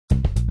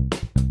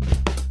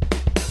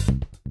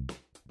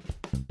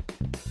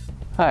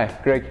Hi,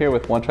 Greg here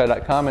with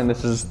OneTri.com, and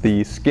this is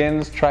the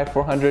SKINS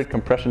Tri400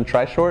 Compression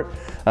Tri-Short.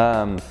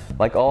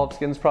 Like all of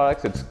SKINS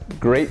products, it's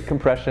great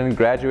compression,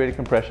 graduated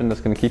compression that's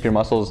going to keep your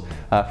muscles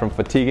from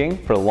fatiguing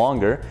for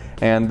longer.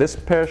 And this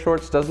pair of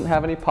shorts doesn't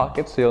have any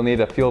pockets, so you'll need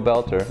a fuel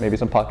belt or maybe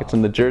some pockets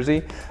in the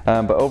jersey.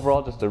 But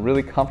overall, just a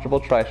really comfortable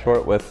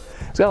tri-short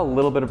it's got a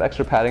little bit of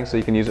extra padding so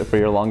you can use it for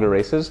your longer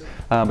races.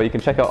 But you can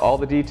check out all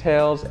the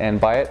details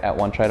and buy it at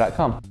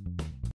OneTri.com.